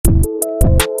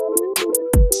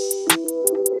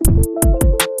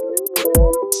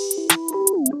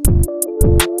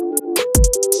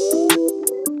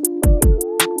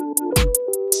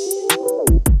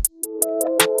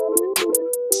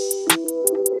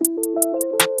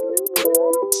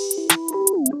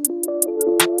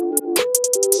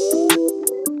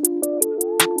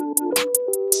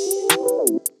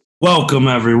Welcome,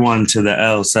 everyone, to the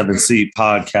L7C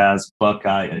podcast,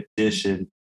 Buckeye edition.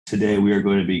 Today, we are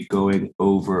going to be going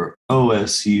over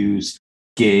OSU's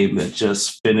game that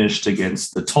just finished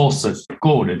against the Tulsa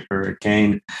Golden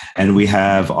Hurricane. And we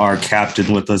have our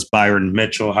captain with us, Byron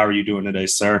Mitchell. How are you doing today,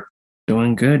 sir?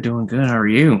 Doing good. How are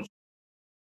you?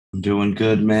 I'm doing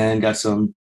good, man.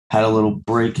 Had a little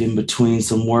break in between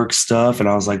some work stuff, and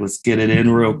I was like, let's get it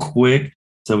in real quick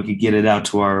so we could get it out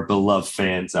to our beloved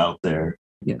fans out there.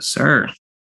 Yes, sir.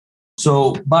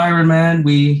 So, Byron, man,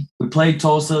 we played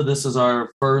Tulsa. This is our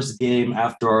first game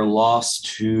after our loss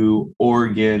to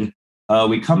Oregon.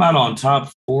 We come out on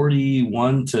top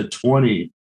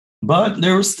 41-20, but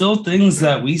there were still things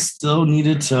that we still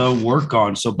needed to work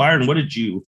on. So, Byron, what did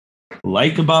you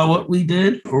like about what we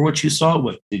did or what you saw?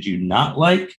 What did you not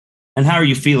like? And how are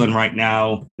you feeling right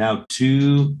now? Now,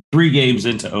 3 games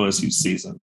into OSU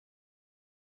season.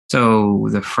 So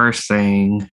the first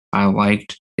thing I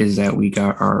liked is that we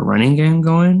got our running game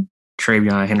going.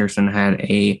 TreVeyon Henderson had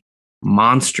a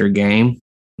monster game,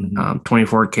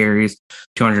 24 carries,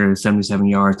 277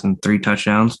 yards, and 3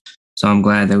 touchdowns. So I'm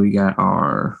glad that we got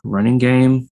our running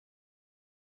game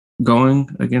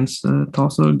going against the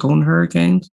Tulsa Golden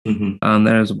Hurricanes.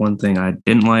 That is one thing I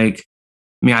didn't like.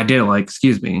 I did like,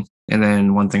 And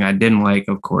then one thing I didn't like,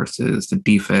 of course, is the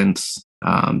defense,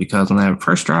 because on that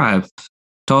first drive,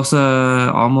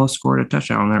 Tulsa almost scored a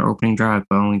touchdown on their opening drive,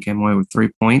 but only came away with 3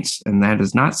 points. And that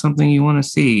is not something you want to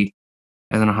see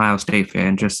as an Ohio State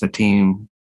fan, just a team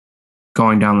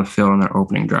going down the field on their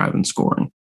opening drive and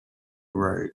scoring.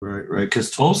 Right. Because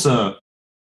Tulsa,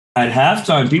 at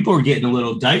halftime, people were getting a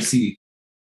little dicey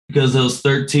because it was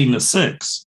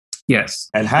 13-6. Yes.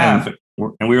 At half.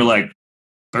 And we were like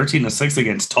 13-6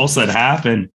 against Tulsa at half.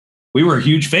 And we were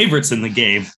huge favorites in the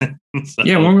game. So.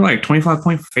 Yeah, we were like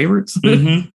 25-point favorites.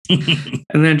 And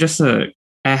then just at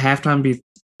halftime be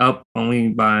up only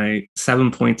by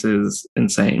 7 points is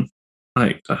insane.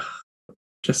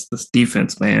 Just this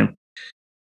defense, man.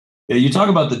 Yeah, you talk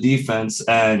about the defense,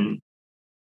 and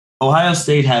Ohio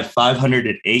State had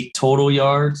 508 total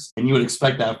yards, and you would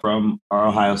expect that from our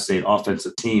Ohio State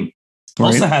offensive team.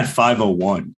 Tulsa had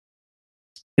 501.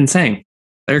 Insane.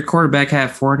 Their quarterback had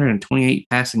 428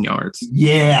 passing yards.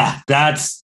 Yeah,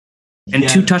 and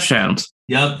 2 touchdowns.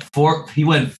 Yep, he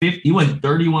went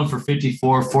 31 for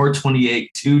 54,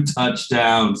 428, 2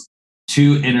 touchdowns,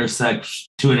 2 interceptions.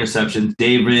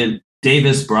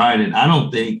 Davis Bryant, and I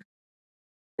don't think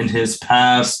in his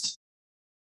past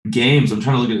games, I'm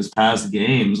trying to look at his past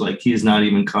games, like he's not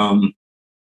even come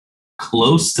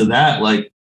close to that.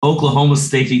 Like Oklahoma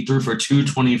State, he threw for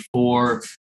 224.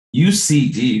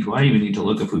 UCD, who I even need to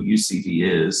look up who UCD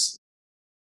is.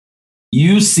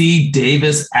 UC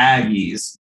Davis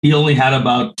Aggies. He only had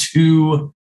about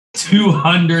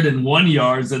 201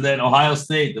 yards. And then Ohio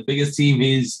State, the biggest team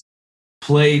he's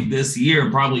played this year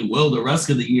and probably will the rest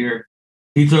of the year,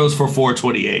 he throws for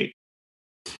 428.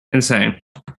 Insane.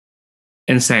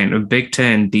 A Big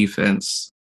Ten defense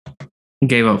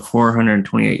gave up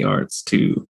 428 yards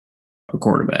to a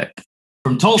quarterback.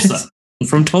 From Tulsa.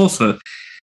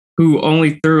 Who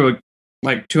only threw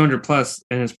like 200 plus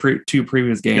in his 2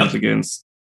 previous games against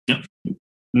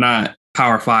not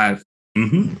Power 5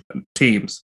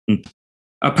 teams.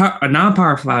 A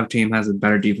non-Power 5 team has a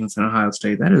better defense than Ohio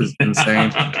State. That is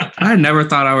insane. I never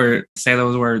thought I would say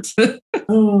those words.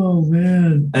 Oh,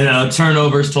 man. And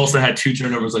turnovers. Tulsa had 2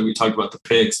 turnovers, like we talked about the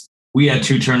picks. We had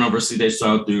 2 turnovers. CJ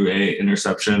Stroud threw a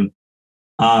interception.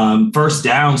 First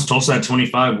downs, Tulsa had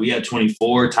 25. We had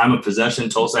 24. Time of possession,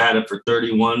 Tulsa had it for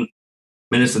 31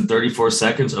 minutes and 34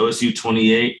 seconds. OSU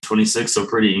 28, 26. So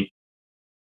pretty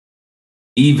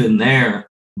even there.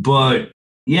 But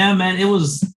yeah, man, it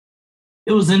was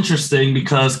interesting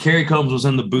because Kerry Combs was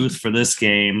in the booth for this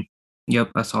game. Yep,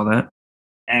 I saw that.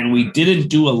 And we didn't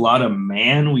do a lot of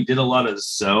man. We did a lot of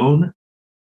zone.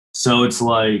 So it's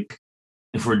like,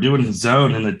 if we're doing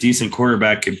zone and a decent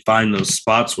quarterback can find those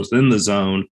spots within the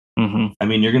zone, I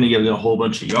mean, you're going to get a whole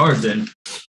bunch of yards. And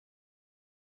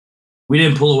we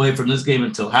didn't pull away from this game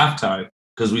until halftime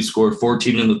because we scored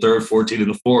 14 in the third, 14 in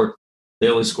the fourth. They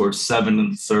only scored 7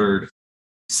 in the third,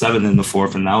 7 in the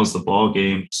fourth, and that was the ball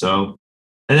game. So,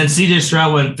 and then CJ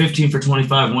Stroud went 15 for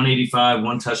 25, 185,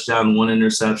 1 touchdown, 1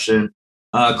 interception.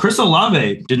 Chris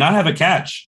Olave did not have a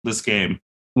catch this game.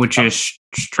 Which is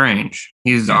strange.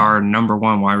 He's our number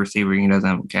 1 wide receiver. He doesn't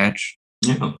have a catch.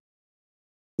 Yeah,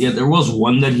 there was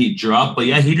one that he dropped, but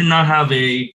yeah, he did not have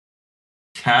a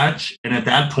catch. And at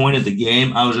that point of the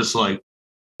game, I was just like,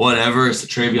 whatever, it's the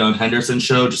TreVeyon Henderson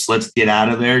show. Just let's get out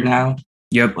of there now.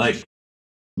 Yep. Like,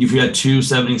 if you had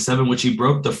 277, which he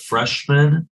broke the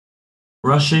freshman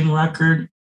rushing record.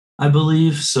 I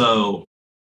believe. So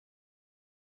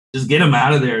just get him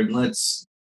out of there and let's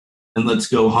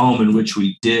go home, in which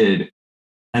we did.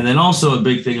 And then also a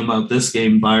big thing about this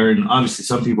game, Byron, obviously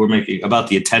some people were making about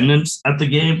the attendance at the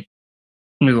game.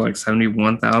 It was like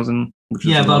 71,000, which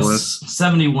is the about lowest.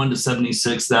 71 to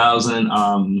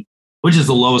 76,000, which is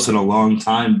the lowest in a long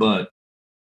time. But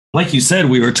like you said,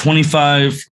 we were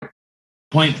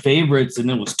 25-point favorites, and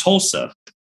it was Tulsa.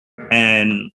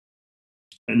 And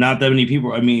not that many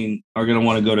people, are going to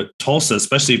want to go to Tulsa,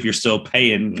 especially if you're still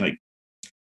paying like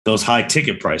those high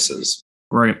ticket prices.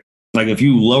 Right. Like if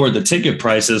you lowered the ticket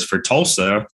prices for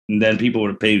Tulsa, then people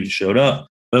would have paid and showed up.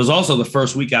 But it was also the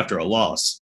first week after a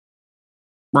loss.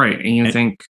 Right. And you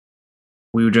think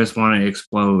we would just want to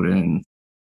explode, and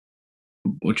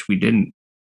which we didn't.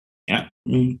 Yeah.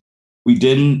 We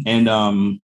didn't. And I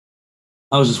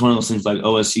was just one of those things like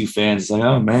OSU fans. It's like,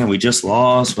 oh man, we just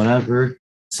lost, whatever.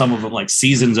 Some of them like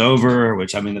season's over,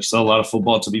 which there's still a lot of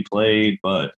football to be played,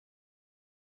 but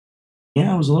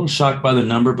yeah, I was a little shocked by the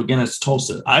number. But again, it's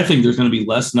Tulsa. I think there's going to be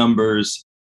less numbers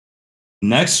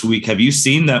next week. Have you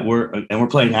seen that we're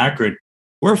playing Akron?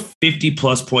 We're a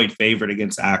 50-plus point favorite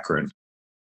against Akron.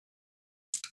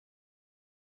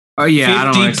 Oh yeah,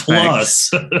 I don't expect.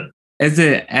 Plus. Is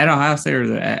it at Ohio State or is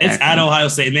it at It's Akron? at Ohio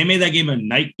State, and they made that game a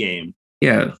night game.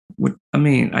 Yeah,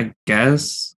 I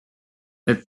guess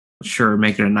sure,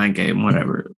 make it a night game,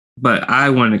 whatever. But I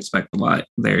wouldn't expect a lot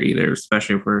there either,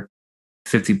 especially if we're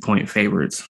 50-point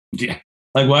favorites. Yeah.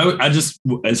 Like, why would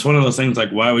it's one of those things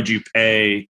like, why would you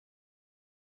pay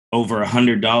over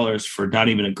 $100 for not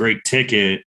even a great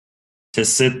ticket to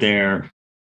sit there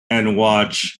and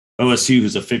watch OSU,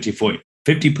 who's a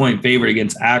 50-point favorite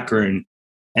against Akron?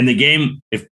 And the game,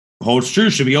 if holds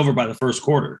true, should be over by the first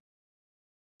quarter.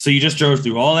 So you just drove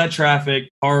through all that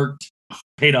traffic, parked,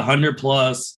 paid $100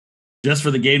 plus just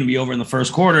for the game to be over in the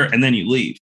first quarter, and then you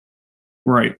leave.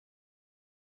 Right.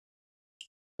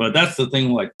 But that's the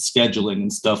thing, like scheduling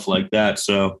and stuff like that.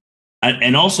 So,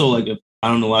 and also, like, I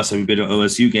don't know the last time you've been to an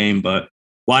OSU game, but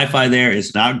Wi-Fi there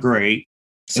is not great.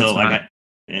 So,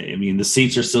 the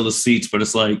seats are still the seats, but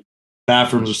it's like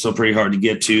bathrooms are still pretty hard to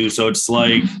get to. So it's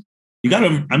like you got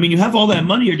to. You have all that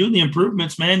money. You're doing the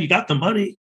improvements, man. You got the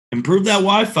money. Improve that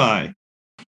Wi-Fi.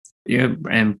 Yeah,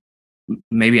 and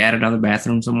maybe add another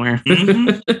bathroom somewhere.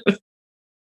 Mm-hmm.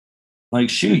 Like,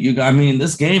 shoot,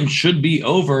 this game should be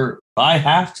over by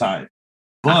halftime.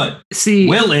 But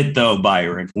will it though,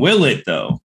 Byron? Will it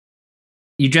though?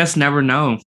 You just never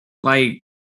know. Like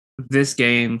this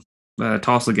game, the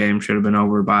Tulsa game should have been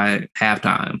over by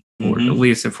halftime, or at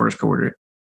least the first quarter.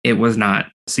 It was not.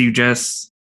 So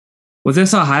with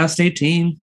this Ohio State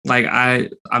team, like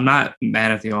I'm not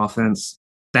mad at the offense.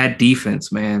 That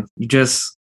defense, man, you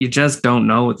just don't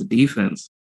know with the defense.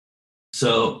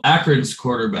 So Akron's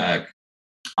quarterback,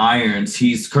 Irons,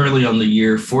 he's currently on the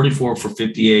year 44 for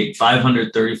 58,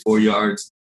 534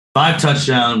 yards, 5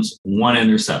 touchdowns, 1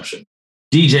 interception.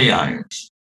 DJ Irons.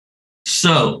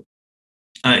 So,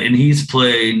 and he's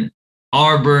played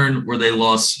Auburn, where they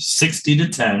lost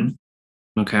 60-10.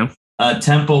 Okay.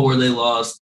 Temple, where they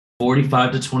lost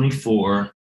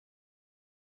 45-24.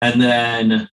 And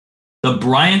then the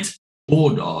Bryant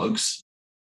Bulldogs,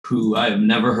 who I have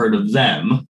never heard of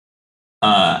them.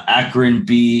 Akron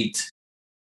beat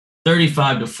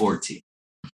 35-14.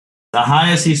 The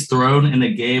highest he's thrown in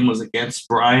a game was against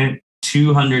Bryant,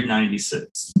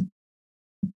 296.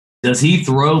 Does he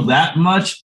throw that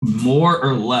much more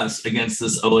or less against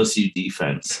this OSU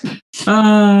defense?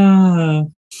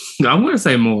 I'm going to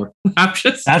say more.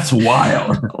 That's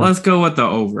wild. Let's go with the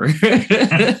over.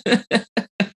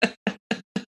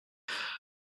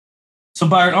 So,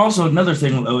 Byron, also another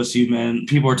thing with OSU, man,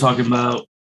 people are talking about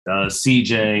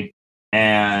CJ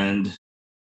and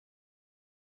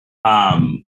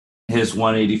his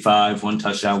 185, 1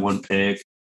 touchdown, 1 pick.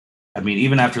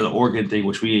 Even after the Oregon thing,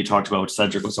 which we talked about, which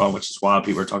Cedric was on, which is why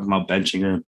people are talking about benching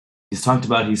him. He's talked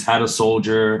about he's had a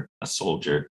shoulder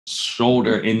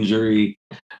injury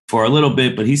for a little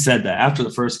bit, but he said that after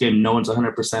the first game, no one's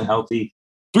 100% healthy.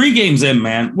 3 games in,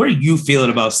 man, what are you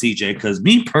feeling about CJ? Because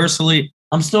me personally,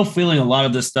 I'm still feeling a lot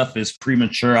of this stuff is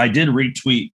premature. I did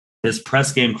retweet his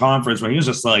press game conference where he was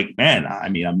just like, man,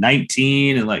 I'm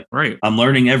 19 and like, right, I'm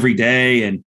learning every day.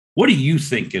 And what are you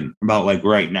thinking about like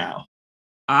right now?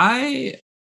 I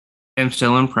am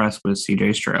still impressed with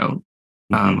CJ Stroud.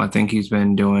 I think he's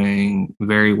been doing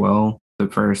very well the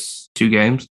first 2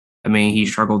 games. He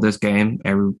struggled this game.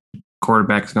 Every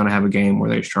quarterback is going to have a game where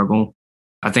they struggle.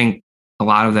 I think a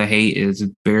lot of the hate is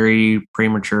very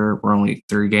premature. We're only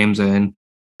 3 games in.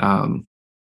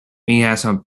 He's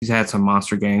had some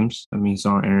monster games. He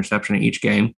saw an interception in each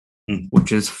game,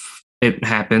 which is it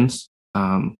happens.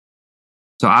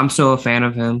 So I'm still a fan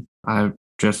of him. I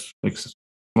just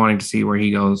wanting to see where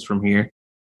he goes from here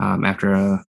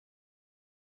after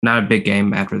not a big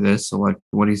game after this. So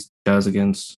what he does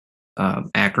against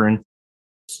Akron.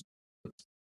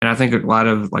 And I think a lot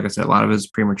of it is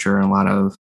premature, and a lot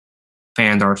of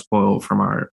fans are spoiled from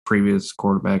our previous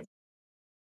quarterback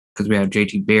because we have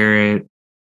JT Barrett.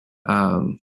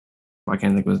 I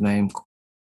can't think of his name.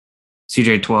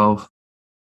 CJ12.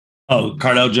 Oh,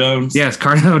 Cardell Jones. Yes,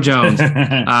 Cardell Jones.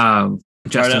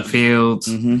 Justin Fields.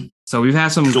 Mm-hmm. So we've had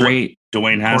some great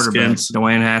Dwayne Haskins.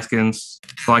 Dwayne Haskins.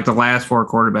 So like the last 4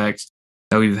 quarterbacks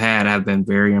that we've had have been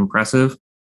very impressive.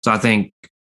 So I think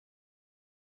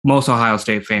most Ohio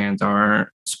State fans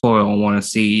are spoiled and want to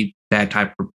see that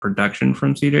type of production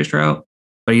from CJ Stroud.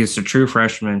 But he's a true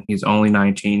freshman. He's only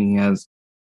 19. He has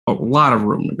a lot of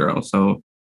room to grow. So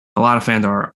a lot of fans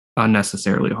are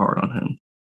unnecessarily hard on him.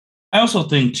 I also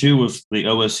think, too, with the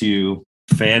OSU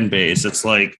fan base, it's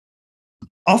like,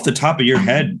 off the top of your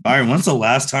head, Byron, when's the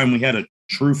last time we had a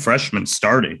true freshman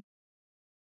starting?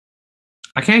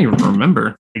 I can't even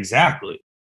remember. Exactly.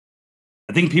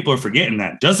 I think people are forgetting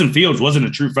that. Justin Fields wasn't a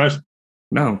true freshman.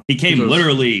 No. He came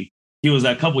he was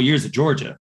that couple years at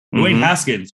Georgia. Dwayne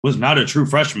Haskins was not a true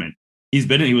freshman.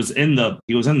 He was in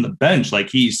the bench. Like,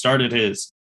 he started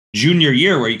his junior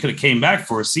year where he could have came back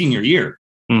for a senior year.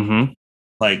 Mm-hmm.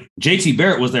 Like, JT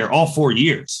Barrett was there all 4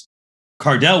 years.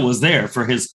 Cardell was there for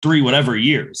his 3 whatever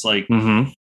years. Like,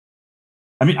 I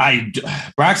mean,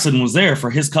 Braxton was there for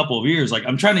his couple of years. Like,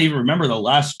 I'm trying to even remember the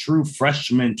last true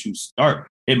freshman to start.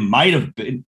 It might have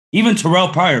been even Terrell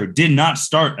Pryor did not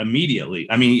start immediately.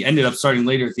 I mean, he ended up starting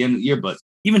later at the end of the year, but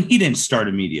even he didn't start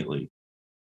immediately.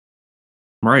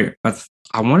 Right.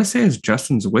 I want to say it's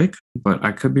Justin Zwick, but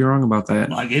I could be wrong about that.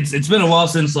 Like, it's been a while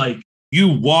since, like, you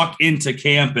walk into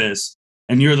campus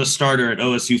and you're the starter at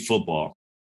OSU football.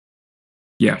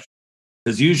 Yeah.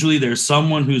 Because usually there's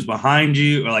someone who's behind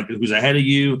you or, like, who's ahead of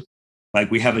you.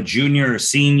 Like, we have a junior or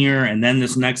senior and then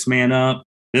this next man up.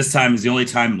 This time is the only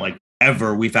time, like,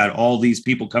 ever we've had all these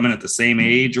people coming at the same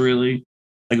age, really.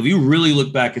 Like, if you really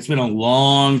look back, it's been a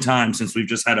long time since we've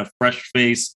just had a fresh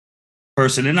face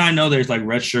person. And I know there's, like,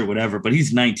 red shirt, whatever, but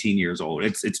he's 19 years old.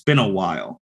 It's been a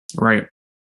while. Right.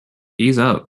 He's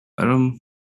up. Let him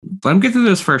get through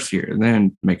this first year and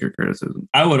then make your criticism.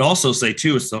 I would also say,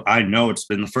 too, so I know it's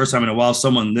been the first time in a while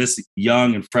someone this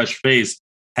young and fresh face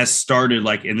has started,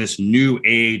 like, in this new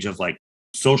age of, like,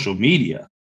 social media.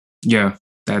 Yeah,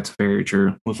 that's very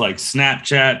true. With, like,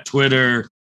 Snapchat, Twitter,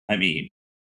 I mean,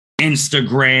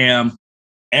 Instagram,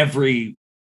 every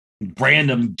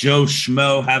random Joe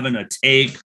Schmo having a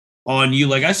take on you.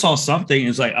 Like, I saw something,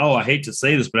 it's like, oh, I hate to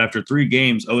say this, but after 3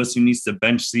 games, OSU needs to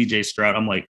bench CJ Stroud. I'm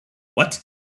like, what?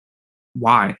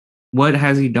 Why? What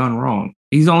has he done wrong?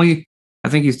 I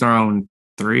think he's thrown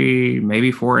 3,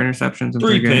 maybe 4 interceptions in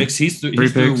 3 picks. Games.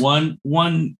 He's threw one.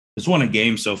 It's won a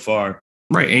game so far.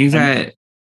 Right, and he's had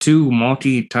 2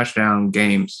 multi-touchdown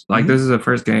games. Like, this is the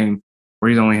first game where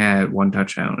he's only had 1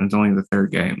 touchdown. It's only the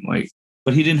 3rd game. Like,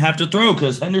 but he didn't have to throw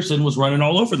because Henderson was running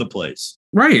all over the place.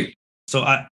 Right. So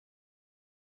I'm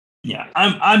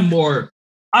more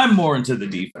into the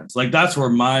defense. Like, that's where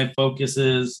my focus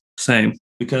is. Same.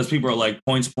 Because people are like,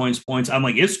 points. I'm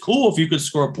like, it's cool if you could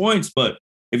score points, but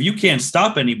if you can't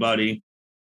stop anybody,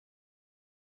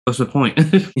 what's the point?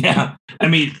 Yeah. I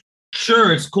mean,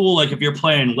 sure, it's cool, like, if you're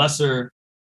playing lesser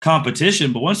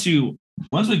competition, but once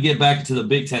we get back to the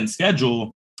Big Ten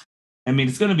schedule, I mean,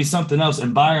 it's going to be something else.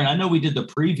 And Byron, I know we did the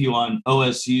preview on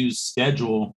OSU's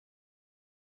schedule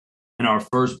in our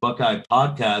first Buckeye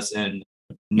podcast, and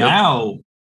now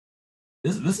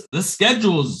this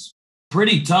schedule's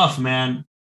pretty tough, man.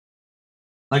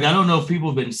 Like, I don't know if people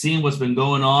have been seeing what's been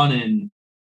going on in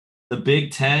the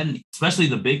Big Ten, especially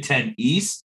the Big Ten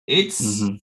East. It's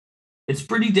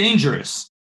pretty dangerous.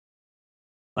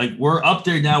 Like, we're up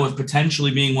there now with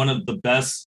potentially being one of the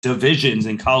best divisions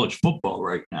in college football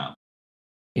right now.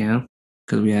 Yeah,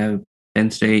 because we have Penn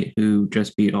State, who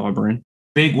just beat Auburn.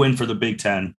 Big win for the Big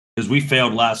Ten, because we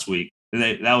failed last week.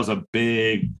 That was a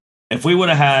big – if we would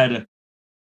have had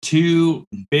 2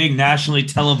 big nationally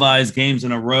televised games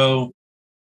in a row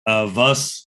of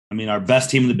us, I mean, our best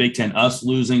team in the Big Ten, us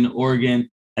losing to Oregon,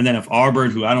 and then if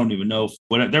Auburn, who I don't even know –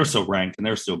 they're still ranked and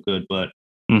they're still good, but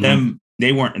them –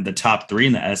 they weren't in the top 3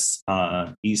 in the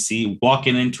SEC,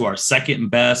 walking into our second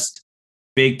best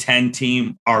Big Ten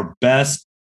team, our best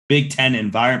Big Ten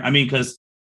environment. I mean, because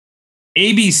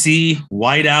ABC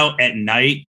whiteout at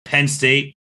night, Penn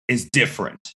State is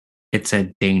different. it's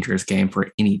a dangerous game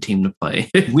for any team to play.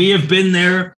 We have been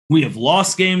there. We have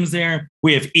lost games there.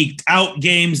 We have eked out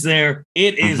games there.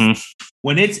 It is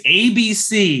when it's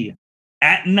ABC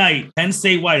at night, Penn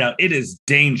State whiteout, it is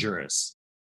dangerous.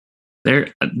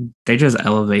 They just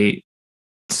elevate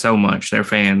so much. Their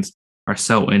fans are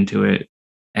so into it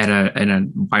at a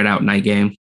whiteout night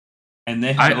game. And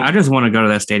I just want to go to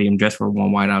that stadium just for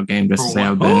one whiteout game, just to say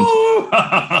I've been.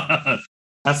 Oh!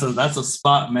 That's a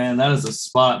spot, man. That is a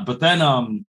spot. But then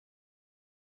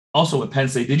also with Penn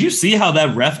State, did you see how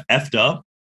that ref effed up?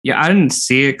 Yeah, I didn't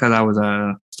see it because I was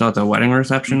still at the wedding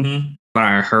reception, but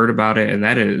I heard about it, and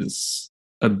that is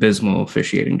abysmal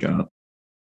officiating job.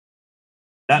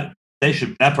 That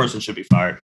person should be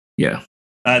fired. Yeah.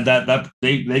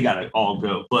 They gotta all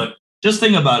go. But just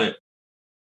think about it.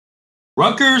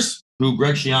 Rutgers, who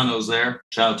Greg Schiano's there,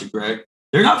 shout out to Greg.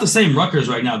 They're not the same Rutgers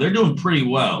right now. They're doing pretty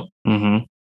well.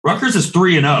 Rutgers is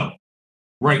 3-0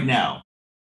 right now.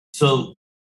 So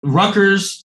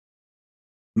Rutgers,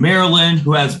 Maryland,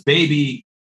 who has a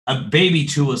baby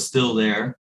Tua still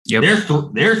there. Yep.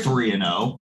 They're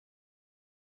 3-0.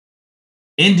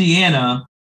 Indiana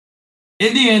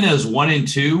is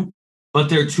 1-2, but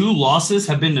their 2 losses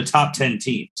have been to top 10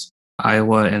 teams.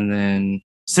 Iowa and then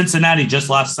Cincinnati just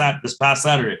this past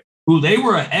Saturday, who they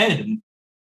were ahead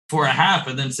for a half,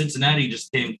 and then Cincinnati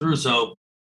just came through. So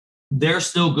they're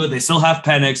still good. They still have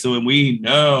Penix, and we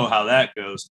know how that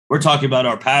goes. We're talking about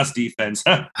our pass defense.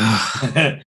 Still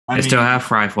have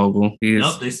Freifogel.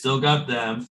 Nope, they still got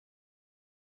them.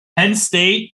 Penn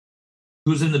State,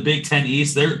 who's in the Big Ten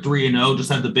East, they're 3-0,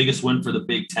 just had the biggest win for the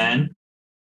Big Ten.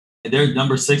 They're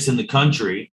number 6 in the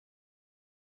country.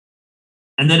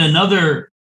 And then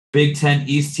another Big Ten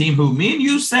East team who me and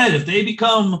you said if they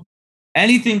become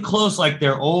anything close like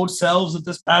their old selves of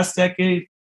this past decade,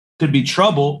 could be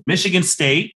trouble. Michigan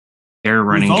State, their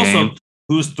running game,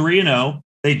 who's 3-0.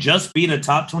 They just beat a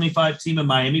top 25 team in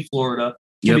Miami, Florida.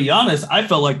 To be honest, I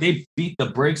felt like they beat the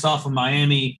brakes off of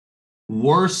Miami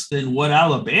worse than what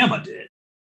Alabama did.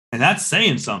 And that's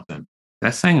saying something.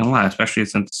 That's saying a lot, especially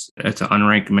since it's an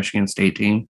unranked Michigan State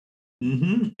team.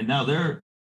 And now they're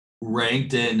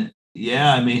ranked. And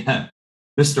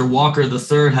Mr. Walker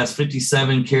III has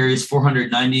 57 carries,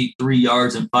 493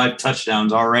 yards, and 5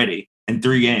 touchdowns already in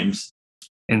 3 games.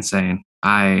 Insane.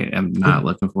 I am not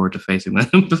looking forward to facing them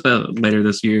later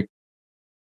this year.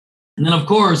 And then, of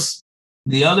course,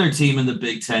 the other team in the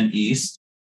Big Ten East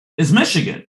is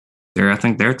Michigan. I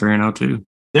think they're 3-0 too.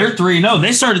 They're 3-0.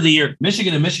 They started the year,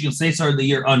 Michigan and Michigan State started the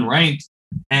year unranked.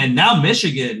 And now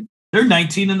Michigan, they're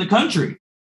 19 in the country.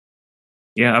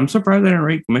 Yeah, I'm surprised they didn't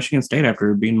rank Michigan State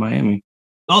after beating Miami.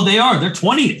 Oh, they are. They're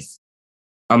 20th.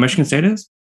 Oh, Michigan State is?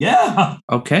 Yeah.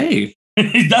 Okay.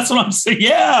 That's what I'm saying.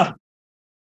 Yeah.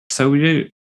 So we do.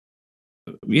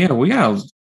 Yeah, we got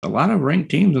a lot of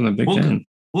ranked teams in the Big Ten.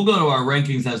 We'll go to our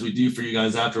rankings as we do for you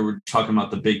guys after we're talking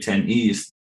about the Big Ten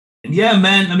East. And yeah,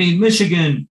 man, I mean,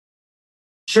 Michigan,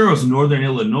 sure, it was Northern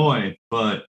Illinois,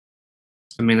 but.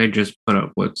 I mean, they just put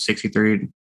up,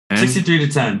 63-10?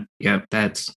 63-10. Yep,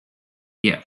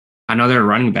 yeah. I know their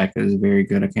running back is very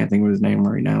good. I can't think of his name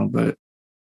right now, but.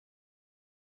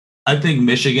 I think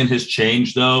Michigan has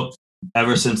changed, though,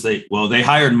 ever since they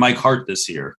hired Mike Hart this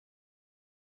year.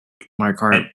 Mike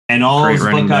Hart. And all those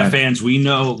Buckeye fans, we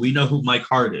know who Mike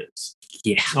Hart is.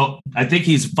 Yeah. So I think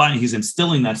he's fine. He's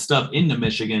instilling that stuff into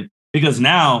Michigan because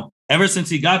now, ever since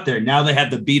he got there, now they had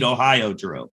the beat Ohio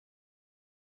drill.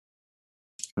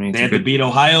 I mean, they had the beat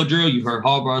Ohio drill. You heard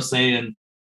Harbaugh saying,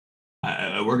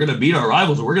 we're going to beat our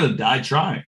rivals. And we're going to die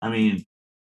trying. I mean,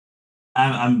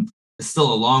 I'm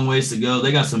still a long ways to go.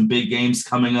 They got some big games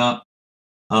coming up.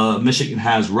 Michigan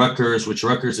has Rutgers, which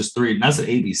Rutgers is 3, and that's an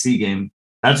ABC game.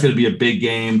 That's going to be a big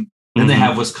game. Then they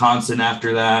have Wisconsin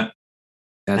after that.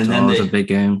 That's always a big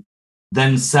game.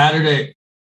 Then Saturday,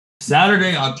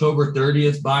 October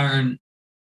 30th, Byron,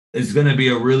 is going to be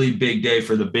a really big day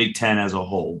for the Big Ten as a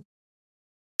whole.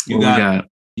 You have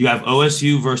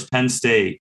OSU versus Penn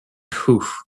State.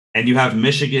 Oof. And you have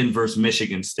Michigan versus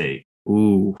Michigan State.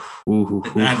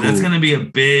 That's going to be a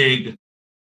big,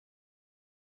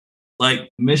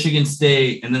 Michigan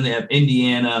State, and then they have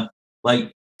Indiana.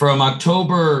 From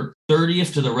October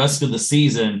 30th to the rest of the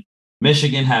season,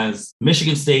 Michigan has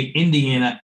Michigan State,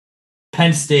 Indiana,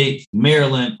 Penn State,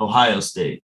 Maryland, Ohio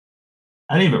State.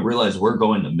 I didn't even realize we're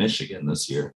going to Michigan this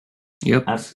year. Yep.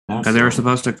 Because they were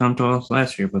supposed to come to us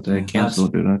last year, but they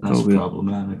canceled due to COVID. That's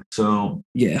problematic. So,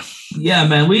 yeah,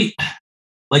 man, we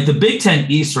the Big Ten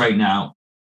East right now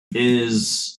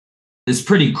is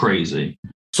pretty crazy.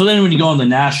 So then when you go on the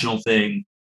national thing,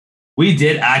 we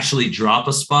did actually drop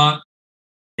a spot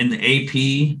in the AP.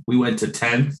 We went to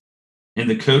 10th. In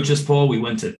the coaches poll, we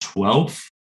went to 12th.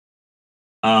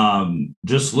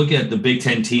 Just look at the Big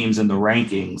Ten teams and the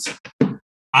rankings.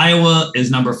 Iowa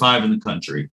is number 5 in the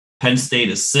country. Penn State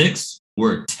is 6th.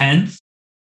 We're 10th.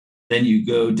 Then you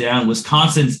go down.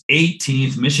 Wisconsin's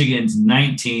 18th. Michigan's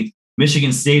 19th.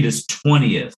 Michigan State is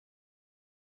 20th.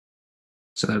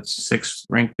 So that's 6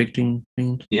 ranked Big Ten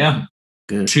teams? Yeah.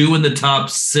 Good. 2 in the top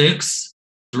 6,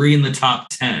 3 in the top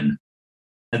 10.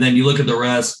 And then you look at the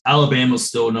rest. Alabama's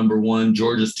still number 1.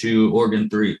 Georgia's 2. Oregon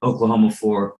 3. Oklahoma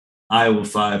 4. Iowa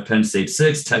 5. Penn State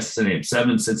 6. Texas A&M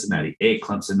 7. Cincinnati 8.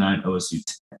 Clemson 9. OSU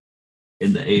 10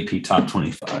 in the AP top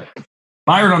 25.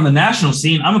 Byron, on the national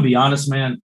scene, I'm going to be honest,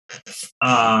 man.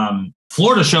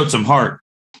 Florida showed some heart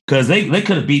because they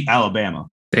could have beat Alabama.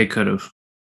 They could have.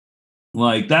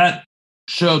 Like, that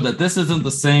showed that this isn't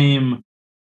the same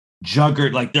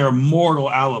juggernaut. Like, they're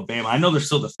mortal Alabama. I know they're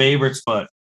still the favorites, but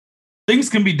things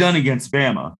can be done against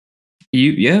Bama.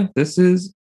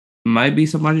 This might be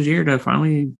somebody's year to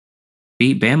finally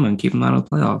beat Bama and keep them out of the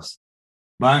playoffs.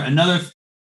 But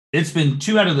it's been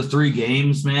 2 out of the 3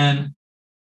 games, man.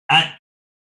 I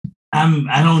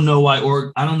don't know why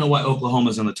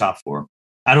Oklahoma's in the top 4.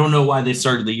 I don't know why they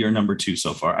started the year number 2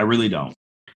 so far. I really don't.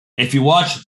 If you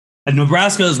watch,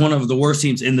 Nebraska is one of the worst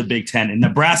teams in the Big Ten, and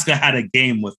Nebraska had a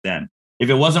game with them. If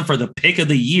it wasn't for the pick of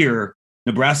the year,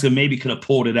 Nebraska maybe could have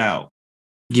pulled it out.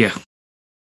 Yeah.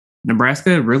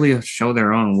 Nebraska really showed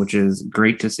their own, which is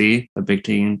great to see. A Big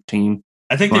Ten team.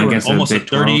 I think they were almost at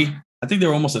 30. I think they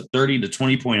were almost a 30 to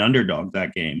 20 point underdog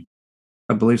that game.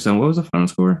 I believe so. What was the final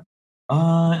score?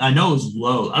 I know it was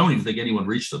low. I don't even think anyone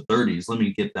reached the 30s. Let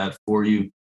me get that for you.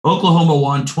 Oklahoma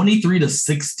won 23 to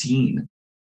 16.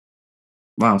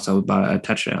 Wow, so about a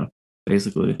touchdown,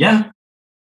 basically. Yeah.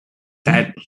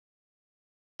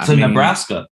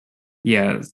 Nebraska.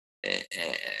 Yeah.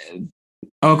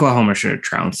 Oklahoma should have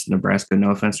trounced Nebraska.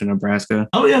 No offense to Nebraska.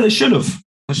 Oh, yeah, they should have.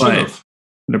 But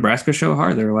Nebraska showed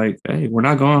hard. They're like, hey, we're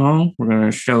not going home. We're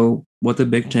going to show what the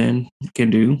Big Ten can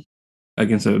do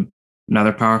against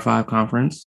another Power 5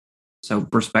 conference. So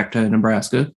respect to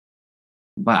Nebraska.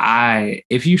 But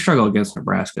if you struggle against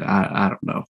Nebraska, I don't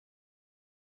know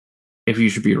if you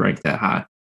should be ranked that high.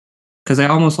 Because they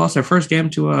almost lost their first game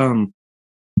to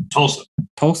Tulsa.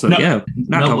 No, yeah.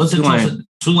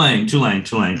 Tulane.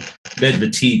 The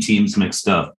T teams mixed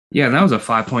up. Yeah, that was a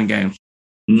 5-point game.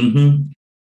 Mm-hmm.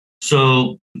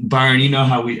 So, Byron, you know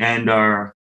how we end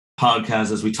our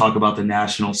podcast as we talk about the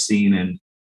national scene and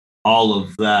all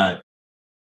of that.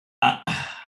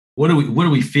 What are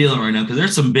we feeling right now? Because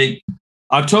there's some big.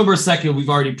 October 2nd, we've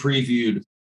already previewed.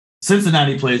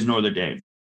 Cincinnati plays Notre Dame.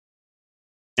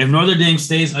 If Notre Dame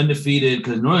stays undefeated,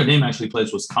 because Notre Dame actually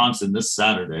plays Wisconsin this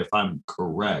Saturday, if I'm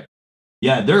correct.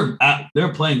 Yeah,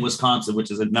 they're playing Wisconsin, which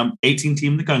is a number 18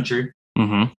 team in the country.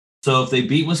 Mm-hmm. So if they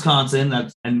beat Wisconsin,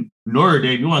 and Notre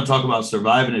Dame, you want to talk about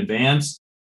survive and advance?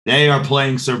 They are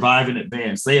playing survive and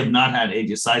advance. They have not had a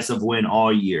decisive win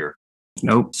all year.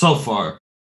 Nope. So far.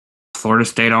 Florida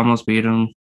State almost beat them.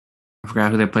 I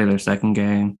forgot who they played their second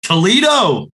game.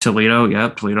 Toledo,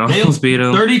 yep. Toledo almost beat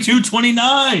them.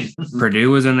 32-29.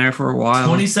 Purdue was in there for a while.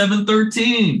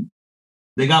 27-13.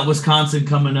 They got Wisconsin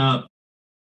coming up.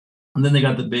 And then they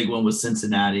got the big one with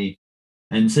Cincinnati.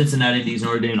 And Cincinnati needs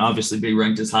Notre Dame obviously be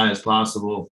ranked as high as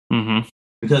possible. Mm-hmm.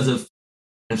 Because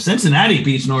if Cincinnati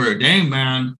beats Notre Dame,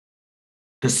 man,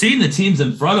 because seeing the teams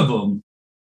in front of them,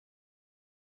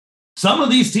 some of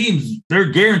these teams, they're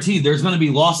guaranteed there's going to be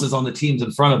losses on the teams in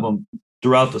front of them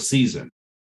throughout the season.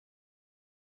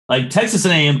 Like Texas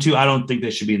and A&M too, I don't think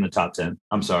they should be in the top 10.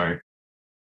 I'm sorry.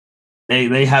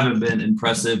 They haven't been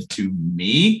impressive to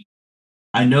me.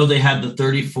 I know they had the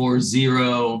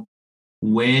 34-0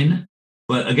 win,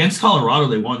 but against Colorado,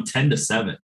 they won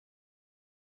 10-7.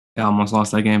 They almost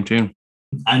lost that game too.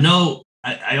 I know.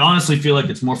 I honestly feel like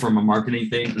it's more from a marketing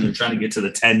thing, and they're trying to get to the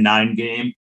 10-9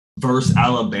 game versus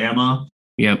Alabama.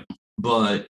 Yep.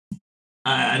 But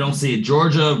I don't see it.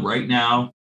 Georgia right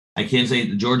now, I can't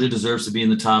say Georgia deserves to be in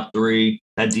the top 3.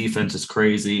 That defense is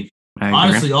crazy.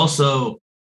 Honestly, also,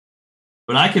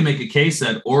 but I can make a case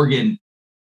that Oregon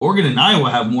and Iowa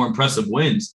have more impressive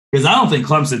wins because I don't think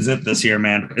Clemson's it this year,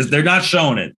 man. They're not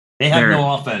showing it. They have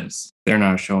no offense. They're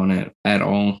not showing it at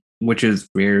all, which is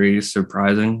very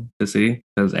surprising to see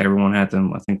because everyone had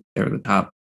them. I think they were in the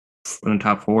top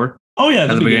 4. Oh yeah,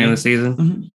 at the beginning of the season.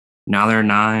 Mm-hmm. Now they're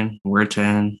 9. We're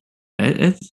 10.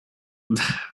 It's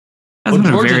been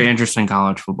a very interesting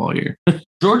college football year.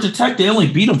 Georgia Tech, they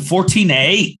only beat them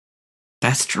 14-8.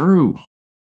 That's true.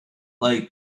 Like,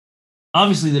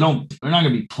 obviously they're not going to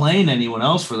be playing anyone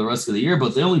else for the rest of the year,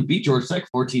 but they only beat Georgia Tech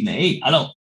 14-8.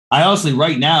 I honestly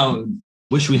right now,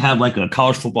 wish we had like a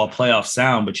college football playoff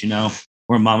sound, but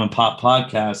we're a mom and pop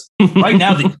podcast. Right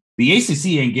now, the ACC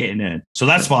ain't getting in. So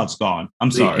that spot's gone.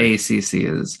 I'm sorry. The ACC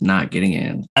is not getting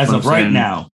in. As of right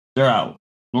now, they're out.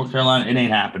 North Carolina, it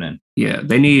ain't happening. Yeah,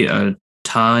 they need a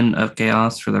ton of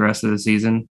chaos for the rest of the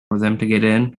season for them to get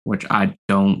in, which I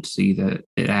don't see that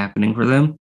it happening for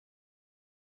them.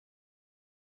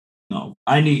 No,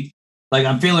 I'm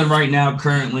feeling right now,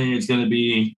 currently, it's going to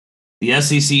be the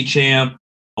SEC champ,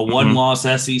 a one-loss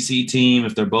SEC team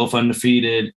if they're both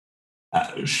undefeated.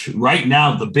 Right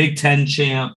now, the Big Ten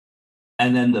champ,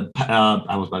 and then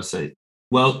I was about to say,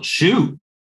 well, shoot.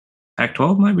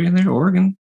 Pac-12 might be in there,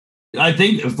 Oregon. I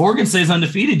think if Oregon stays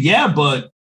undefeated, yeah, but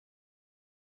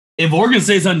if Oregon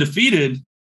stays undefeated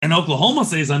and Oklahoma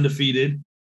stays undefeated,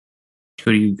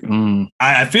 who do you?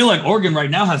 I feel like Oregon right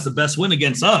now has the best win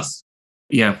against us.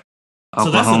 Yeah. Oklahoma.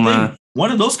 So that's the thing.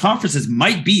 One of those conferences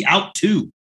might be out too.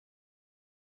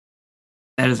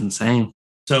 That is insane.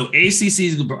 So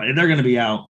ACC, they're going to be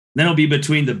out. Then it'll be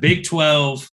between the Big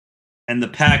 12 and the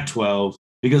Pac-12,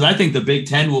 because I think the Big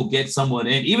 10 will get someone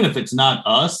in, even if it's not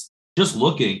us, just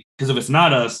looking. Because if it's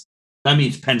not us, that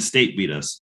means Penn State beat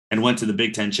us and went to the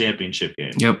Big 10 championship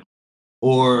game. Yep.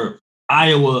 Or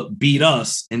Iowa beat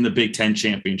us in the Big 10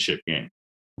 championship game.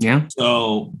 Yeah.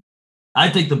 So I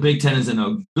think the Big 10 is in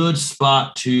a good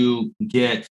spot to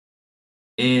get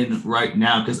in right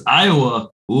now, because Iowa,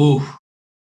 oh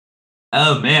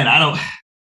man,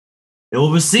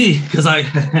 we'll see, because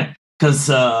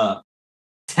 10-9,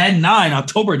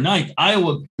 October 9th,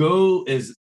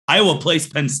 Iowa plays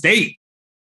Penn State.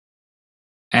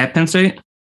 At Penn State?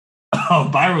 Oh,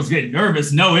 Byron's getting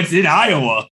nervous. No, it's in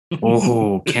Iowa.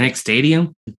 Oh, Kinnick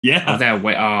Stadium? Yeah. That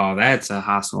way. Oh, that's a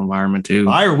hostile environment too.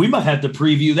 Byron, we might have to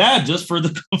preview that just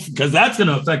because that's going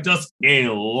to affect us a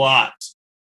lot.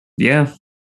 Yeah.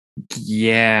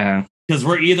 Yeah. Because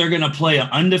we're either going to play an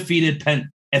undefeated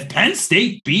If Penn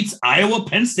State beats Iowa,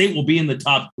 Penn State will be in the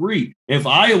top 3. If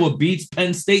Iowa beats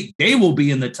Penn State, they will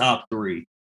be in the top 3.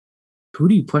 Who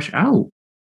do you push out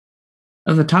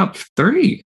of the top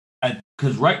 3?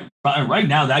 Because right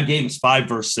now, that game is 5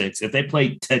 versus 6. If they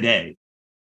play today.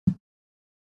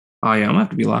 Oh, yeah, I'm going to have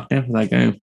to be locked in for that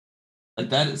game. Like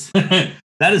that is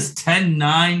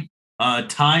 10-9,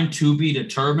 time to be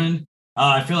determined.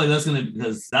 I feel like that's going to,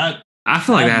 because that. I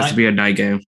feel like that has to be a night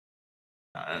game.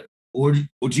 Or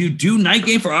would you do night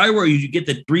game for Iowa, or you get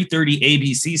the 3:30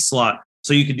 ABC slot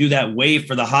so you could do that wave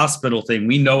for the hospital thing?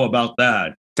 We know about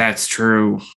that. That's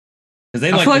true. Because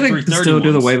they I feel like they can still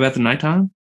do the wave at the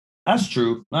nighttime. That's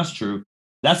true. That's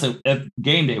if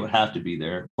game day would have to be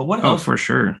there. But what else? Oh, for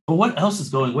sure. But what else is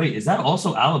going? Wait, is that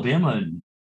also Alabama and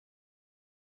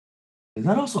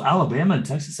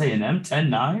Texas A&M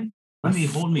 10-9?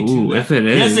 Hold me to that. If it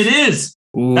is. Yes, it is.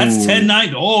 Ooh. That's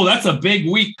 10-9. Oh, that's a big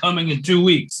week coming in 2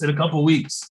 weeks, in a couple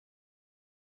weeks.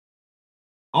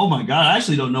 Oh my God, I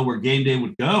actually don't know where game day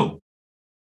would go.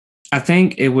 I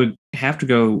think it would have to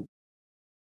go.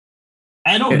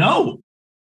 I don't know.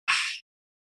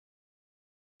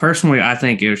 Personally, I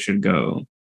think it should go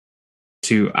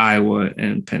to Iowa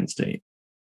and Penn State.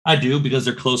 I do, because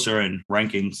they're closer in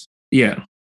rankings. Yeah.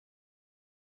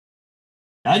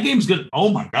 That game's good. Oh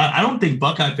my God. I don't think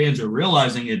Buckeye fans are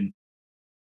realizing in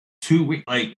 2 weeks.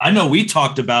 Like, I know we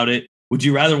talked about it. Would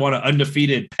you rather want an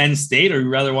undefeated Penn State, or you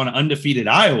rather want an undefeated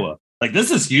Iowa? Like,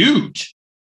 this is huge.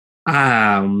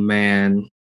 Oh, man.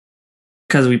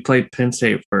 Because we played Penn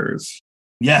State first.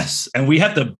 Yes. And we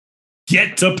have to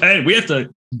get to Penn. We have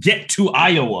to get to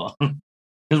Iowa.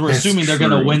 Because we're assuming they're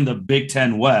going to win the Big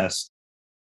Ten West.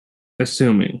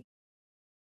 Assuming.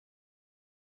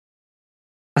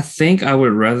 I think I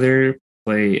would rather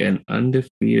play an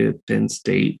undefeated Penn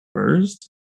State first.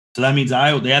 So that means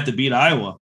Iowa. They have to beat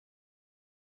Iowa.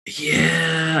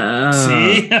 Yeah.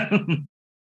 See?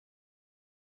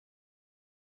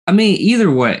 I mean, either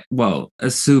way. Well,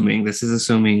 assuming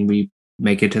we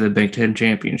make it to the Big Ten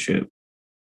championship.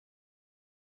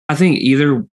 I think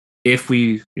either if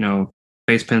we,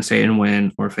 face Penn State and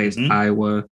win, or face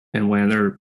Iowa and win,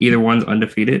 or either one's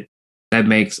undefeated, that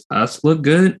makes us look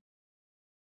good.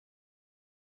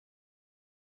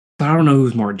 But I don't know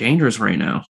who's more dangerous right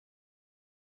now.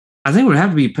 I think it would have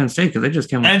to be Penn State, because they just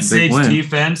came with a big win. Penn State's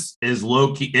defense is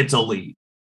low-key. It's elite.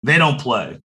 They don't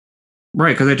play.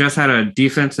 Right, because they just had a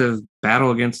defensive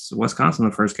battle against Wisconsin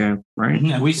the first game, right?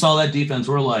 Yeah, we saw that defense.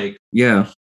 We're like... Yeah.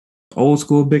 Old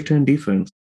school Big Ten defense.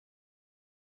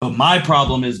 But my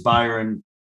problem is, Byron,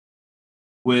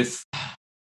 with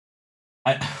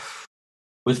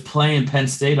playing Penn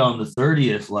State on the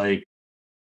 30th,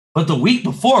 but the week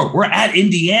before we're at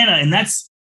Indiana, and that's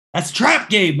trap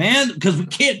game, man, because we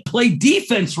can't play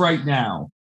defense right now.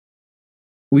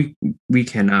 we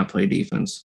cannot play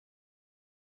defense.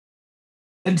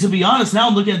 And to be honest, now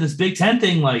I'm looking at this Big Ten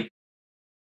thing, like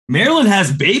Maryland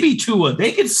has baby Tua.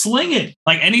 They can sling it.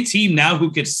 Like any team now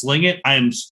who could sling it, I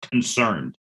am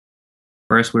concerned.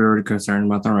 First, we were concerned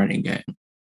about the running game.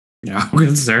 I'm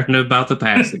concerned about the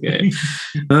passing game.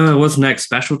 What's next?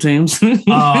 Special teams?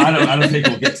 I don't think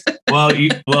we'll get. Well,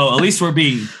 at least we're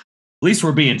being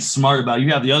smart about it.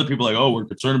 You have the other people like, oh, we're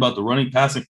concerned about the running,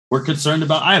 passing. We're concerned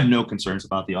about. I have no concerns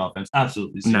about the offense.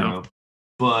 Absolutely zero. No.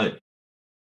 But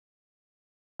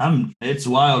it's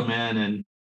wild, man. And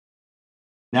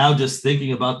now just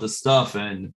thinking about the stuff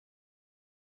and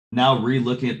now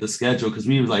re-looking at the schedule, because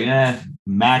we were like,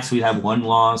 max, we'd have one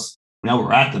loss. Now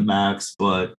we're at the max,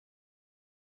 but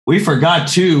we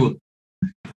forgot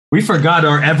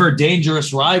our ever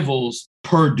dangerous rivals,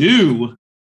 Purdue.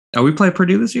 Oh, we played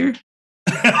Purdue this year?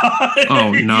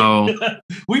 Oh, no.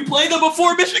 We played them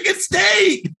before Michigan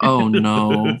State. Oh,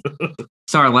 no.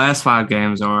 So our last 5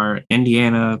 games are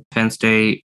Indiana, Penn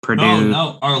State, Purdue.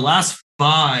 No. Our last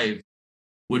 5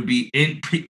 would be in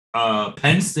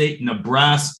Penn State,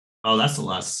 Nebraska. Oh, that's the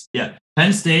last. Yeah.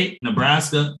 Penn State,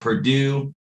 Nebraska,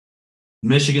 Purdue,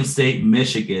 Michigan State,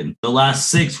 Michigan. The last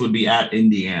 6 would be at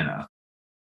Indiana.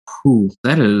 Ooh,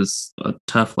 that is a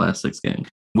tough last 6 games.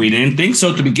 We didn't think so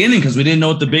at the beginning because we didn't know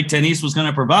what the Big Ten East was going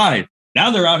to provide.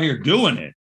 Now they're out here doing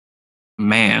it.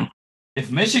 Man.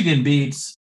 If Michigan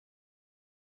beats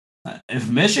Rutgers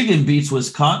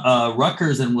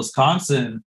and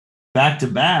Wisconsin back to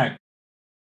back,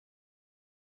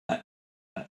 I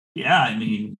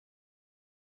mean,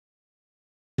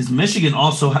 because Michigan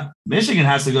has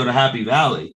to go to Happy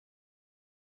Valley,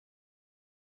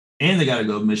 and they got to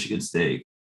go to Michigan State.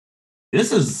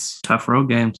 This is tough road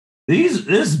games.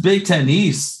 This Big Ten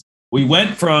East. We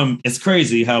went from, it's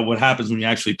crazy what happens when you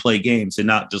actually play games and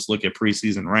not just look at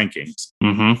preseason rankings.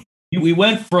 Mm-hmm. We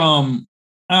went from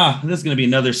this is going to be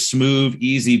another smooth,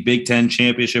 easy Big Ten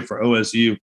championship for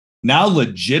OSU. Now,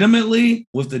 legitimately,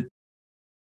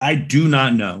 I do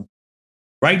not know.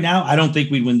 Right now, I don't think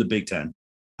we'd win the Big Ten.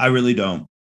 I really don't.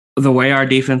 The way our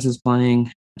defense is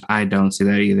playing, I don't see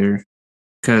that either.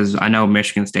 Because I know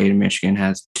Michigan State and Michigan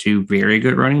has 2 very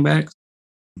good running backs.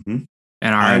 Mm-hmm.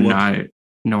 And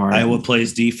Iowa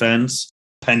plays defense.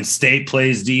 Penn State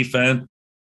plays defense.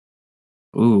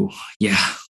 Ooh, yeah.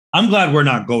 I'm glad we're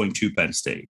not going to Penn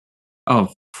State.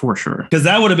 Oh, for sure. Because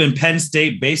that would have been Penn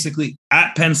State basically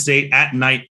at Penn State at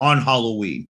night on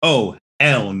Halloween. Oh,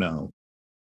 hell no.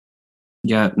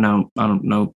 Yeah, no, I don't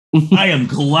know. I am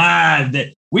glad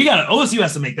that OSU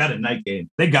has to make that a night game.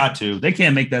 They got to. They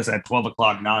can't make this at 12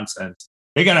 o'clock nonsense.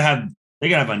 They gotta have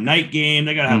a night game.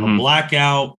 They gotta have a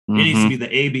blackout. Mm-hmm. It needs to be the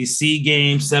ABC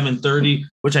game, 7:30,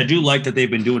 which I do like that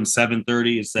they've been doing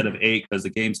 7:30 instead of 8 because the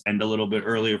games end a little bit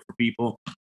earlier for people.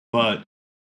 But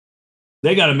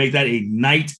they got to make that a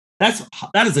night.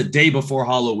 That is a day before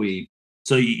Halloween.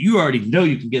 So you already know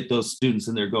you can get those students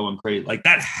in there going crazy. Like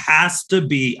that has to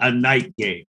be a night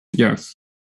game. Yes.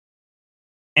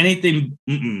 Anything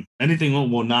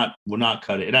will not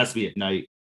cut it. It has to be at night.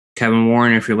 Kevin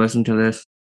Warren, if you listen to this,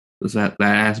 that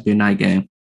has to be a night game.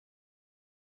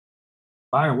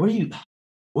 Byron,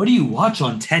 what do you watch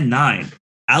on 10-9?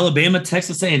 Alabama,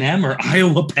 Texas A&M, or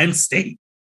Iowa, Penn State?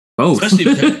 Both.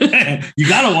 You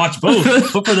got to watch both.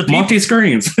 But for the people,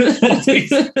 multi-screens.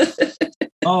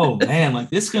 Oh man, like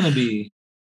this is gonna be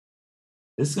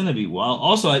wild.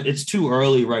 Also, it's too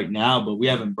early right now, but we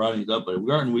haven't brought it up. But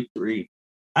we are in week 3.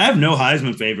 I have no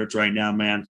Heisman favorites right now,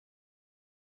 man.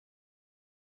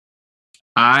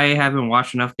 I haven't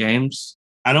watched enough games.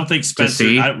 I don't think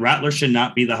Rattler should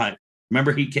not be the high.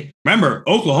 Remember,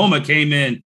 Oklahoma came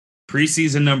in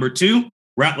preseason number 2.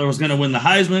 Rattler was going to win the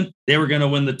Heisman. They were going to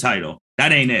win the title.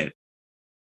 That ain't it.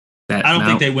 I don't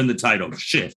think they win the title.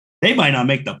 Shit. They might not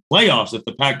make the playoffs if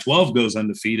the Pac-12 goes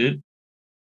undefeated.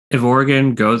 If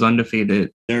Oregon goes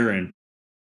undefeated, they're in.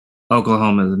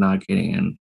 Oklahoma is not getting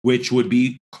in. Which would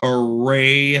be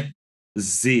crazy.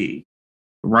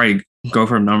 Right. Go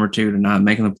from number 2 to not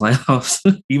making the playoffs.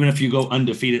 Even if you go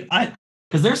undefeated.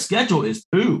 Because their schedule is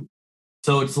 2.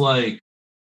 So it's like,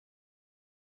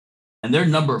 and they're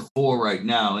number 4 right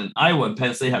now. And Iowa and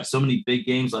Penn State have so many big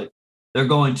games. Like they're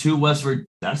going to West Virginia.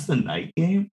 That's the night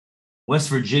game. West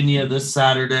Virginia this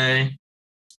Saturday.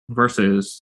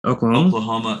 Versus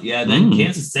Oklahoma. Yeah, then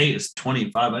Kansas State is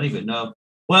 25. I don't even know.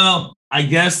 Well, I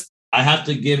guess I have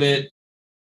to give it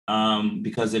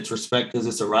because it's respect, because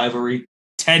it's a rivalry.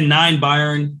 10-9,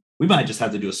 Byron. We might just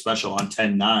have to do a special on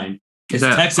 10-9. It's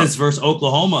Texas versus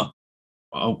Oklahoma.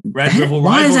 Oh, Red River rivalry.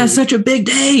 Why is that such a big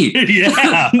day?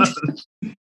 Yeah.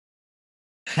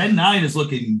 10-9 is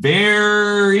looking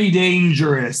very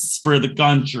dangerous for the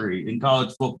country in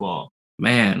college football.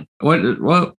 Man,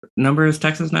 what number is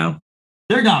Texas now?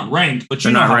 They're not ranked, but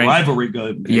you know how rivalry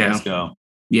games go.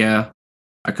 Yeah,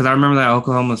 because I remember that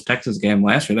Oklahoma-Texas game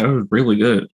last year. That was really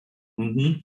good.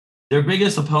 Mm-hmm. Their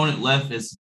biggest opponent left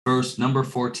is first number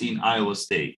 14 Iowa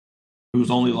State, who's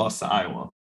only lost to Iowa.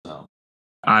 So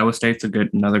Iowa State's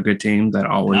another good team that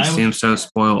always seems to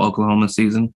spoil Oklahoma's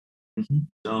season. Mm-hmm.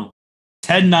 So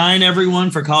 10-9,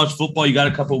 everyone, for college football. You got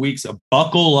a couple weeks of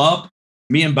buckle up.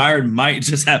 Me and Byron might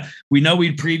just we know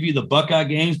we'd preview the Buckeye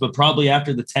games, but probably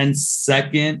after the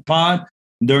 10-second pod,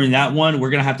 during that one, we're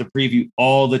going to have to preview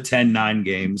all the 10-9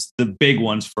 games, the big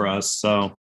ones for us.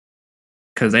 So,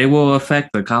 because they will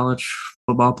affect the college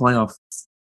football playoff.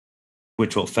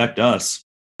 Which will affect us.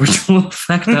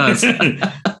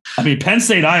 I mean, Penn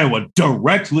State, Iowa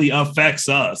directly affects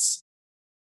us.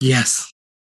 Yes.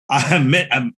 I admit,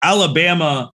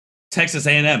 Alabama, Texas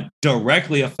A&M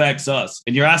directly affects us.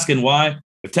 And you're asking why?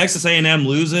 If Texas A&M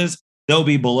loses, they'll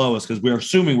be below us because we're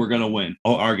assuming we're going to win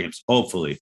our games,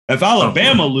 hopefully. If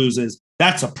Alabama loses,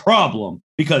 that's a problem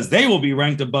because they will be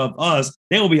ranked above us.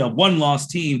 They will be a one-loss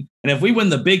team. And if we win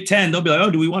the Big Ten, they'll be like,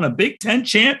 oh, do we want a Big Ten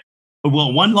champ?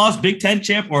 Well, one-loss Big Ten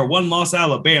champ or a one-loss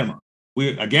Alabama?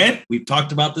 We've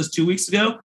talked about this 2 weeks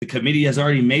ago. The committee has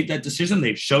already made that decision.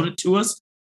 They've showed it to us.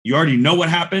 You already know what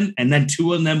happened, and then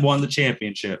two of them won the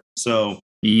championship. So,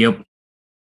 yep.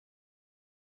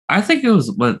 I think it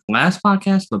was last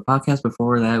podcast, the podcast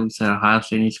before that, we said Ohio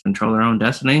State needs to control their own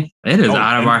destiny. It is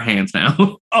out of our hands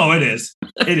now. Oh, it is.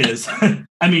 It is.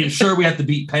 I mean, sure, we have to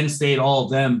beat Penn State, all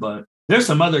of them, but there's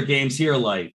some other games here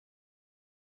like,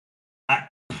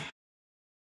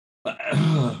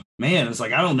 man, it's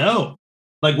like, I don't know.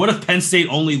 Like, what if Penn State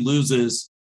only loses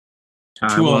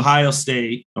to Ohio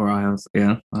State? Or Ohio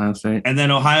State. And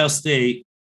then Ohio State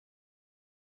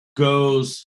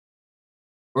goes,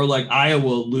 or like Iowa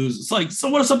loses. It's like, so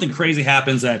what if something crazy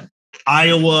happens that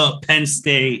Iowa, Penn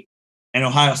State, and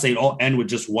Ohio State all end with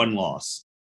just one loss?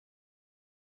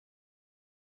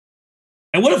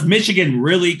 And what if Michigan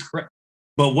really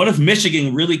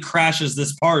crashes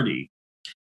this party?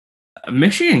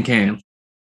 Michigan can.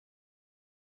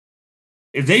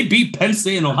 If they beat Penn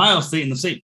State and Ohio State in the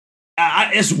same,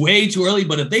 it's way too early,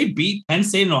 but if they beat Penn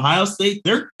State and Ohio State,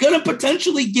 they're going to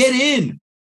potentially get in.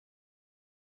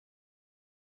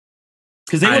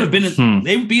 Because they would have been,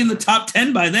 they would be in the top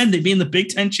 10 by then. They'd be in the Big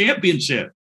Ten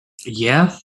championship.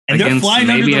 Yeah. And they're flying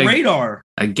under the radar.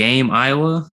 A game,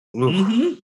 Iowa.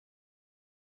 Mm-hmm.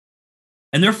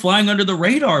 And they're flying under the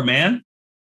radar, man.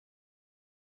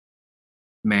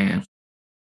 Man.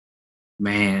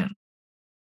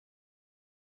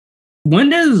 When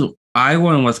does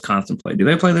Iowa and Wisconsin play? Do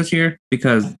they play this year?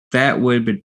 Because that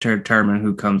would determine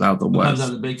who comes out the West. Comes out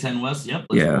of the Big Ten West? Yep.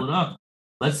 Let's pull it up.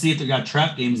 Let's see if they got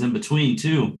trap games in between,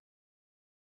 too.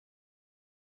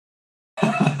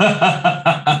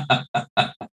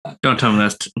 Don't tell me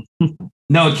that's...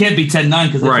 No, it can't be 10-9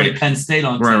 because they play Penn State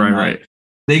on 10-9. Right.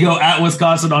 They go at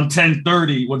Wisconsin on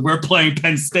 10:30 when we're playing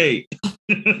Penn State.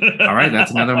 All right, that's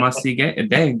another must-see game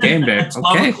day.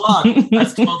 12 o'clock.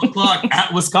 That's 12 o'clock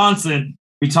at Wisconsin.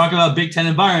 We talk about Big Ten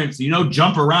environments. You know,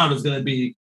 jump around is going to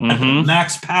be at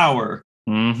max power.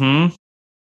 Mm-hmm.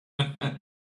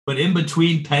 But in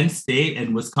between Penn State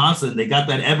and Wisconsin, they got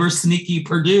that ever sneaky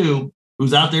Purdue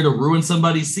who's out there to ruin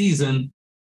somebody's season.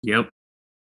 Yep.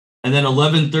 And then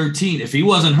 11-13. If he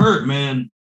wasn't hurt, man,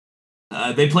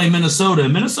 they play Minnesota.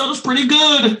 Minnesota's pretty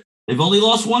good. They've only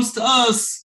lost once to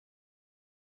us.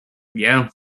 Yeah.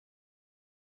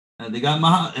 They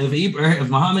got if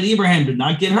Muhammad Ibrahim did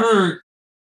not get hurt,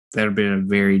 that would be a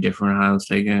very different Ohio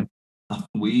State game.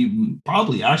 We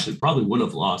probably would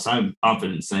have lost. I'm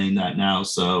confident in saying that now.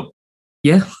 So,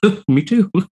 yeah, me too.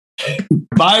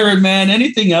 Byron, man,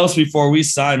 anything else before we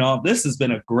sign off? This has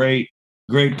been a great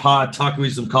pod talking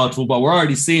with some college football. We're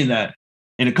already seeing that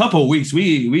in a couple of weeks.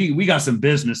 We got some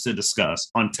business to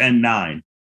discuss on 10-9.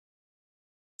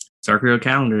 Circle your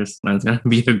calendars. That's going to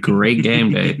be a great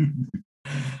game day.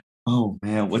 Oh,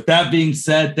 man. With that being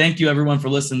said, thank you, everyone, for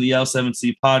listening to the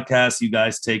L7C podcast. You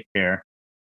guys take care.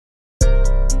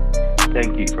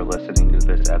 Thank you for listening to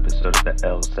this episode of the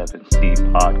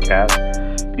L7C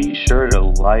podcast. Be sure to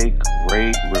like,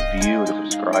 rate, review, and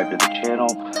subscribe to the channel.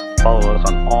 Follow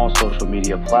us on all social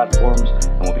media platforms,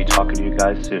 and we'll be talking to you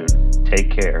guys soon.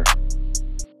 Take care.